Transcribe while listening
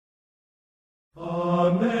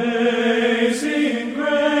Amazing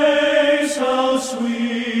grace, how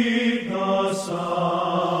sweet the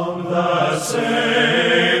sound that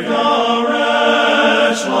saved a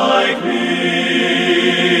wretch like me.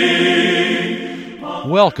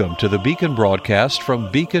 Welcome to the Beacon broadcast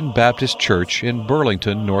from Beacon Baptist Church in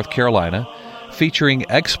Burlington, North Carolina, featuring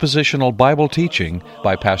expositional Bible teaching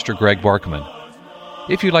by Pastor Greg Barkman.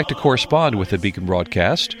 If you'd like to correspond with the Beacon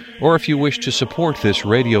broadcast, or if you wish to support this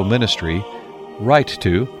radio ministry, write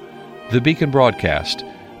to the Beacon Broadcast,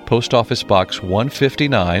 Post Office Box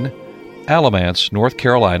 159, Alamance, North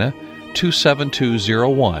Carolina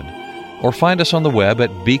 27201, or find us on the web at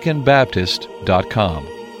beaconbaptist.com.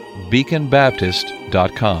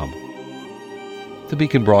 beaconbaptist.com. The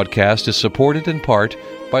Beacon broadcast is supported in part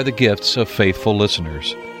by the gifts of faithful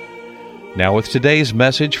listeners. Now with today's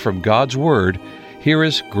message from God's Word, here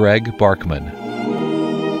is Greg Barkman.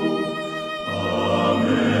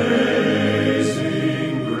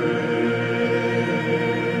 Amazing grace.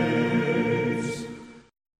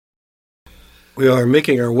 We are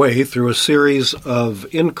making our way through a series of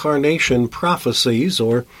incarnation prophecies,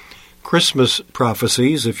 or Christmas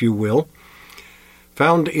prophecies, if you will,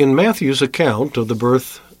 found in Matthew's account of the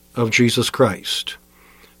birth of Jesus Christ.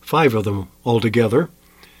 5 of them altogether,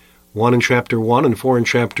 1 in chapter 1 and 4 in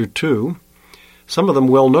chapter 2. Some of them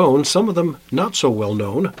well known, some of them not so well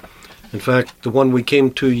known. In fact, the one we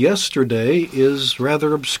came to yesterday is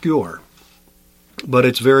rather obscure, but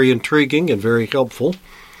it's very intriguing and very helpful,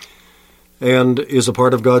 and is a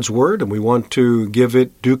part of God's Word, and we want to give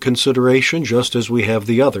it due consideration just as we have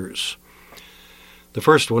the others. The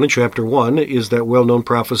first one in chapter 1 is that well-known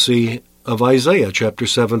prophecy of Isaiah, chapter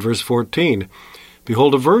 7, verse 14.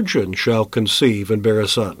 Behold, a virgin shall conceive and bear a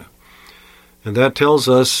son. And that tells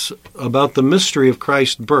us about the mystery of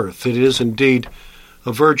Christ's birth. It is indeed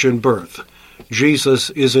a virgin birth.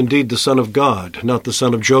 Jesus is indeed the Son of God, not the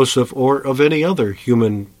son of Joseph or of any other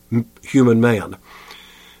human man.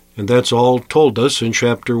 And that's all told us in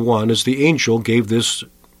chapter 1 as the angel gave this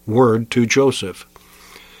word to Joseph.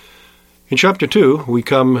 In chapter 2, we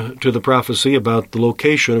come to the prophecy about the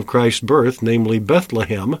location of Christ's birth, namely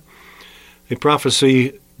Bethlehem, a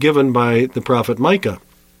prophecy given by the prophet Micah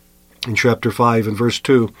in chapter 5 and verse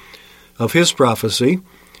 2 of his prophecy.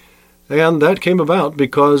 And that came about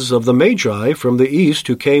because of the Magi from the east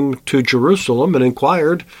who came to Jerusalem and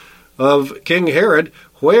inquired of King Herod,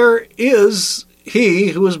 where is he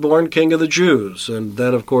who was born King of the Jews? And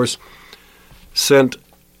that, of course, sent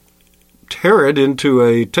Herod into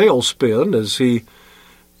a tailspin as he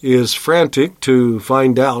is frantic to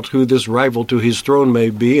find out who this rival to his throne may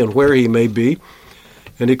be and where he may be.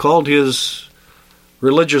 And he called his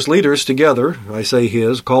religious leaders together,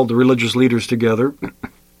 called the religious leaders together,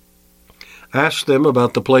 asked them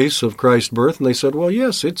about the place of Christ's birth, and they said, well,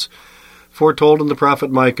 yes, it's foretold in the prophet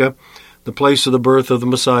Micah. The place of the birth of the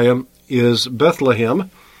Messiah is Bethlehem,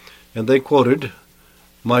 and they quoted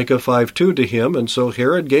Micah 5:2 to him, and so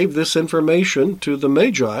Herod gave this information to the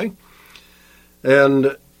Magi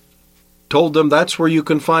and told them that's where you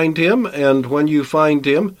can find him, and when you find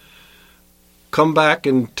him, come back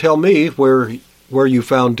and tell me where you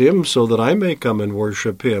found him so that I may come and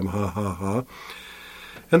worship him. Ha, ha, ha.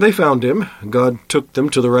 And they found him. God took them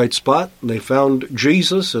to the right spot, and they found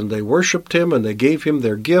Jesus, and they worshiped him, and they gave him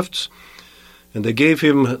their gifts, and they gave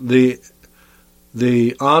him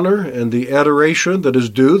the honor and the adoration that is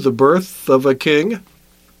due the birth of a king.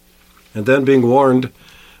 And then, being warned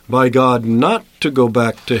by God not to go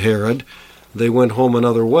back to Herod, they went home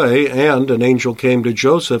another way, and an angel came to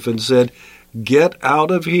Joseph and said, get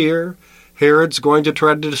out of here. Herod's going to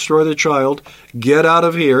try to destroy the child. Get out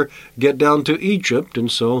of here. Get down to Egypt.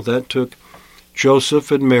 And so that took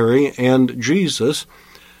Joseph and Mary and Jesus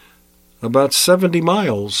about 70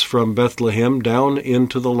 miles from Bethlehem down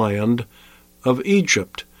into the land of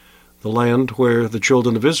Egypt, the land where the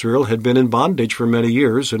children of Israel had been in bondage for many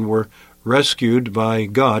years and were rescued by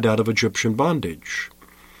God out of Egyptian bondage.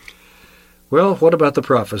 Well, what about the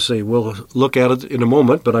prophecy? We'll look at it in a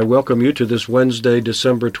moment, but I welcome you to this Wednesday,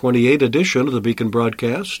 December 28 edition of the Beacon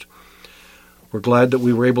broadcast. We're glad that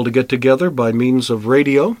we were able to get together by means of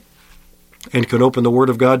radio and can open the Word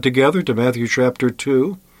of God together to Matthew chapter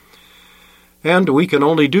 2. And we can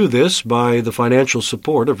only do this by the financial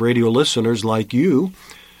support of radio listeners like you.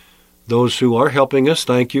 Those who are helping us,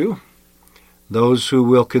 thank you. Those who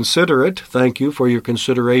will consider it, thank you for your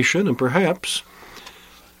consideration, and perhaps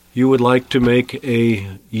you would like to make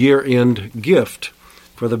a year-end gift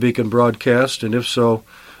for the Beacon broadcast, and if so,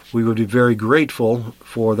 we would be very grateful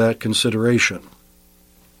for that consideration.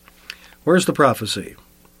 Where's the prophecy?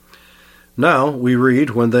 Now, we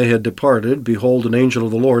read, when they had departed, behold, an angel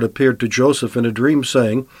of the Lord appeared to Joseph in a dream,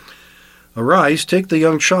 saying, Arise, take the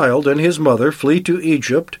young child and his mother, flee to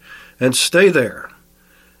Egypt, and stay there,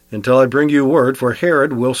 until I bring you word, for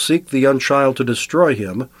Herod will seek the young child to destroy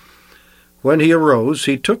him. When he arose,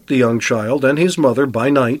 he took the young child and his mother by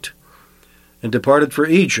night, and departed for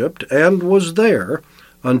Egypt, and was there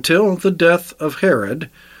until the death of Herod,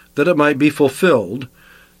 that it might be fulfilled,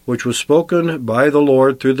 which was spoken by the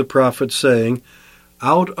Lord through the prophet, saying,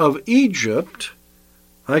 Out of Egypt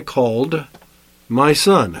I called my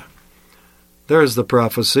son. There's the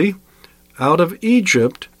prophecy. Out of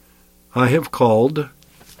Egypt I have called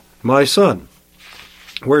my son.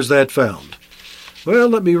 Where's that found? Well,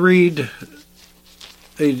 let me read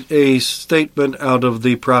a statement out of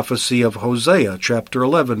the prophecy of Hosea, chapter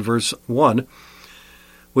 11, verse 1.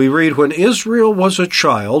 We read, When Israel was a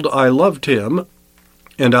child, I loved him,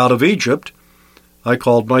 and out of Egypt I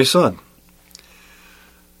called my son.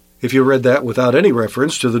 If you read that without any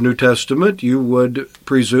reference to the New Testament, you would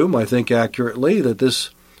presume, I think accurately, that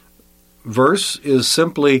this verse is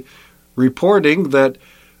simply reporting that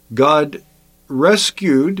God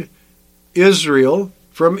rescued Israel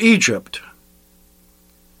from Egypt.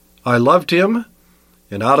 I loved him,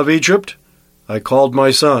 and out of Egypt I called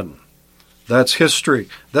my son. That's history.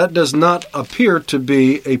 That does not appear to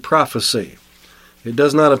be a prophecy. It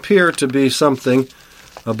does not appear to be something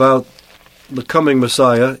about the coming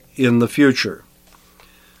Messiah in the future.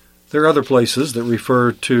 There are other places that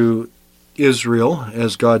refer to Israel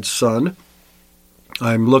as God's son.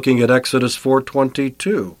 I'm looking at Exodus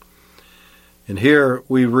 4:22. And here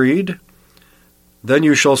we read, Then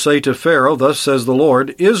you shall say to Pharaoh, Thus says the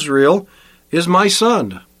Lord, Israel is my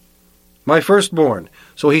son, my firstborn.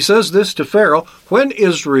 So he says this to Pharaoh when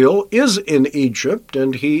Israel is in Egypt,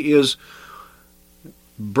 and he is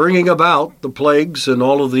bringing about the plagues and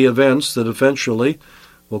all of the events that eventually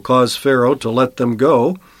will cause Pharaoh to let them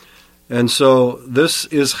go. And so this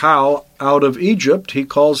is how out of Egypt he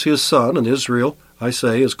calls his son, and Israel, I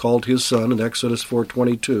say, is called his son in Exodus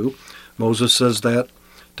 4:22. Moses says that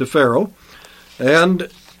to Pharaoh. And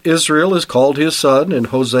Israel is called his son in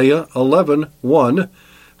Hosea 11:1.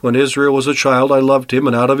 When Israel was a child, I loved him,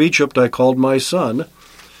 and out of Egypt I called my son.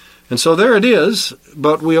 And so there it is,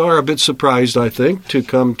 but we are a bit surprised, I think, to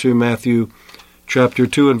come to Matthew chapter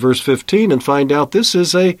 2 and verse 15 and find out this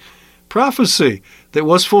is a prophecy that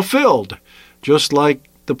was fulfilled, just like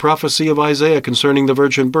the prophecy of Isaiah concerning the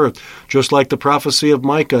virgin birth, just like the prophecy of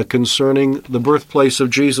Micah concerning the birthplace of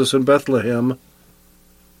Jesus in Bethlehem.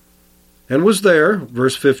 And was there,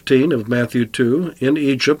 verse 15 of Matthew 2, in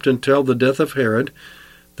Egypt until the death of Herod,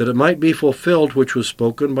 that it might be fulfilled which was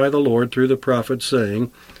spoken by the Lord through the prophet,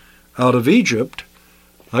 saying, Out of Egypt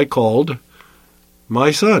I called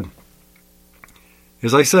my son.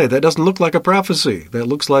 As I say, that doesn't look like a prophecy. That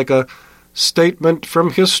looks like a statement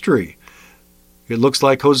from history. It looks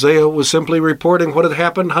like Hosea was simply reporting what had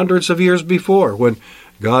happened hundreds of years before, when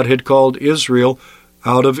God had called Israel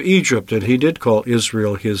out of Egypt, and he did call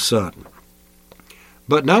Israel his son.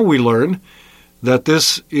 But now we learn that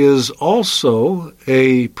this is also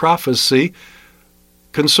a prophecy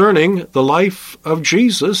concerning the life of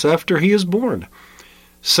Jesus after he is born.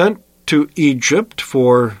 Sent to Egypt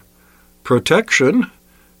for protection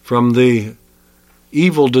from the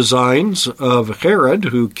evil designs of Herod,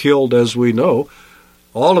 who killed, as we know,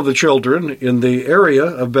 all of the children in the area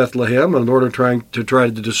of Bethlehem in order to try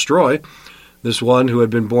to destroy this one who had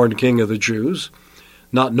been born king of the Jews,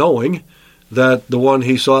 not knowing that the one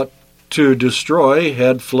he sought to destroy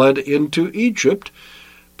had fled into Egypt.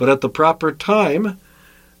 But at the proper time,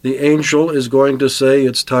 the angel is going to say,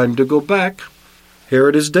 it's time to go back.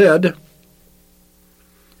 Herod is dead.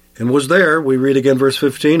 And was there, we read again verse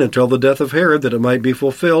 15, until the death of Herod, that it might be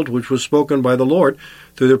fulfilled, which was spoken by the Lord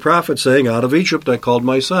through the prophet, saying, Out of Egypt I called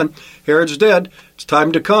my son. Herod's dead. It's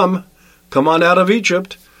time to come. Come on out of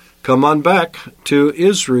Egypt. Come on back to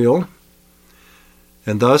Israel.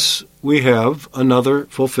 And thus we have another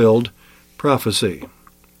fulfilled prophecy.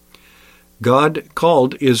 God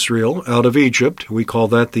called Israel out of Egypt. We call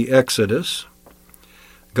that the Exodus.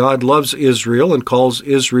 God loves Israel and calls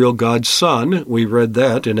Israel God's son. We read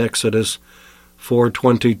that in Exodus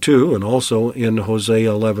 4:22 and also in Hosea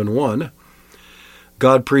 11:1.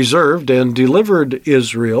 God preserved and delivered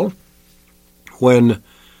Israel when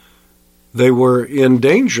they were in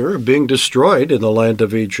danger of being destroyed in the land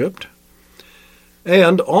of Egypt.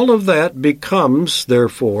 And all of that becomes,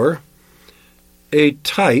 therefore, a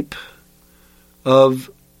type of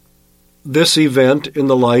this event in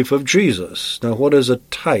the life of Jesus. Now, what is a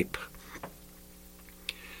type?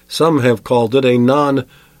 Some have called it a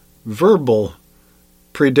non-verbal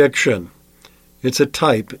prediction. It's a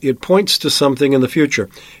type. It points to something in the future.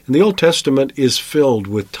 And the Old Testament is filled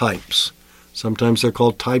with types. Sometimes they're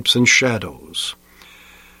called types and shadows.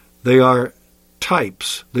 They are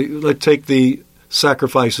types. Let's take the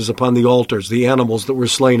sacrifices upon the altars, the animals that were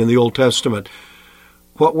slain in the Old Testament.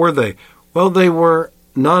 What were they? Well, they were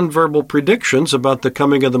nonverbal predictions about the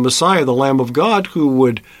coming of the Messiah, the Lamb of God, who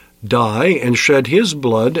would die and shed his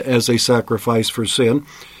blood as a sacrifice for sin.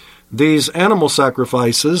 These animal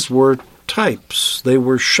sacrifices were types. They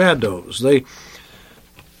were shadows. They,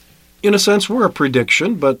 in a sense, were a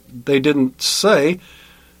prediction, but they didn't say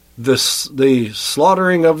the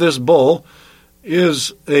slaughtering of this bull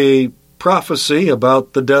is a prophecy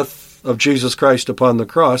about the death of Jesus Christ upon the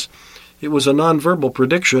cross. It was a nonverbal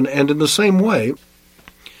prediction, and in the same way,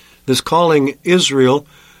 this calling Israel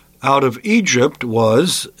out of Egypt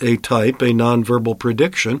was a type, a nonverbal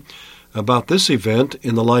prediction about this event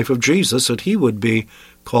in the life of Jesus, that he would be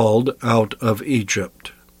called out of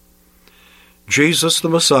Egypt. Jesus the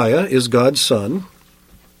Messiah is God's Son.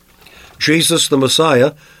 Jesus the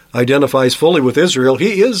Messiah identifies fully with Israel.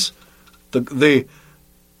 He is the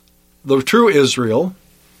true Israel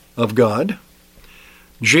of God.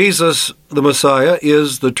 Jesus the Messiah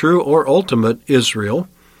is the true or ultimate Israel.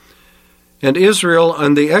 And Israel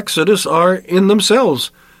and the Exodus are in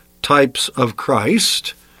themselves types of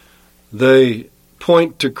Christ. They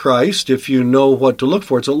point to Christ if you know what to look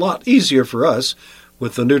for. It's a lot easier for us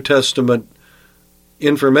with the New Testament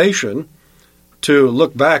information to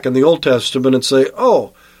look back in the Old Testament and say,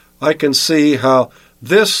 oh, I can see how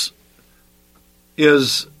this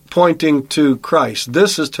is pointing to Christ.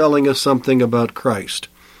 This is telling us something about Christ.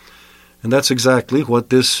 And that's exactly what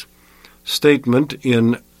this statement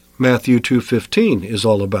in Matthew 2:15 is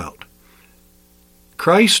all about.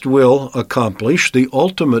 Christ will accomplish the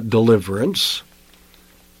ultimate deliverance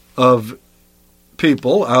of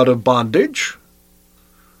people out of bondage,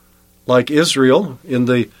 like Israel, in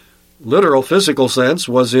the literal physical sense,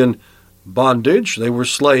 was in bondage. They were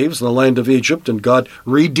slaves in the land of Egypt, and God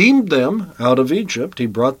redeemed them out of Egypt. He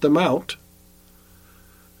brought them out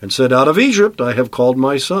and said, out of Egypt I have called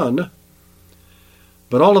my son.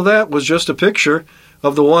 But all of that was just a picture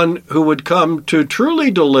of the one who would come to truly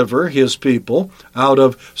deliver his people out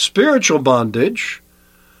of spiritual bondage,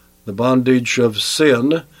 the bondage of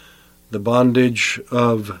sin, the bondage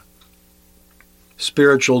of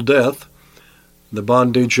spiritual death, the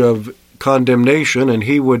bondage of condemnation, and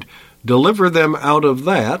he would deliver them out of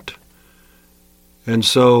that. And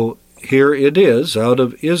so here it is, out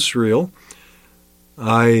of Israel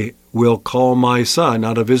I will call my son.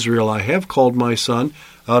 Out of Israel I have called my son.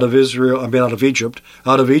 Out of Egypt.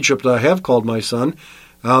 Out of Egypt I have called my son.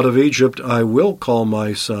 Out of Egypt I will call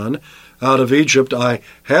my son. Out of Egypt I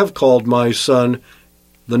have called my son,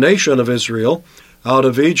 the nation of Israel. Out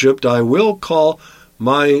of Egypt I will call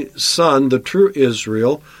my son, the true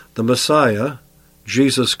Israel, the Messiah,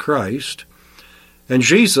 Jesus Christ. And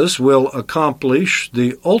Jesus will accomplish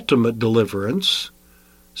the ultimate deliverance,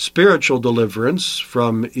 spiritual deliverance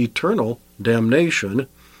from eternal damnation.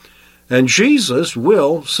 And Jesus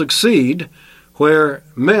will succeed where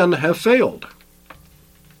men have failed.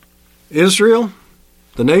 Israel,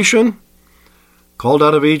 the nation, called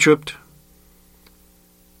out of Egypt,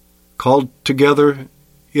 called together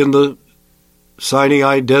in the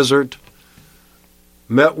Sinai desert,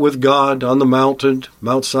 met with God on the mountain,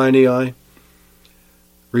 Mount Sinai,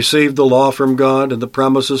 received the law from God and the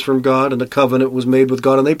promises from God, and the covenant was made with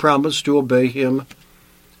God, and they promised to obey him.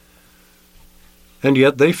 And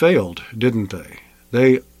yet they failed, didn't they?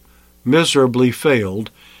 They miserably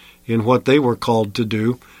failed in what they were called to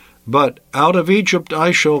do. But out of Egypt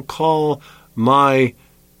I shall call my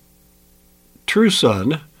true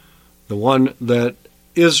son, the one that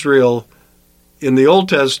Israel in the Old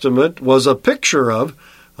Testament was a picture of.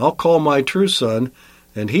 I'll call my true son,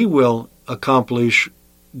 and he will accomplish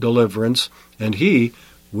deliverance, and he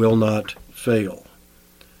will not fail.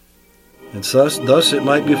 And thus it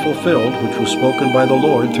might be fulfilled, which was spoken by the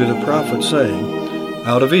Lord through the prophet, saying,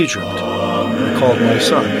 out of Egypt I called my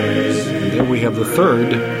son. And then we have the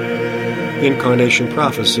third incarnation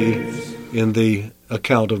prophecy in the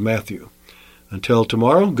account of Matthew. Until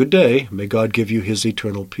tomorrow, good day. May God give you his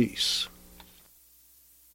eternal peace.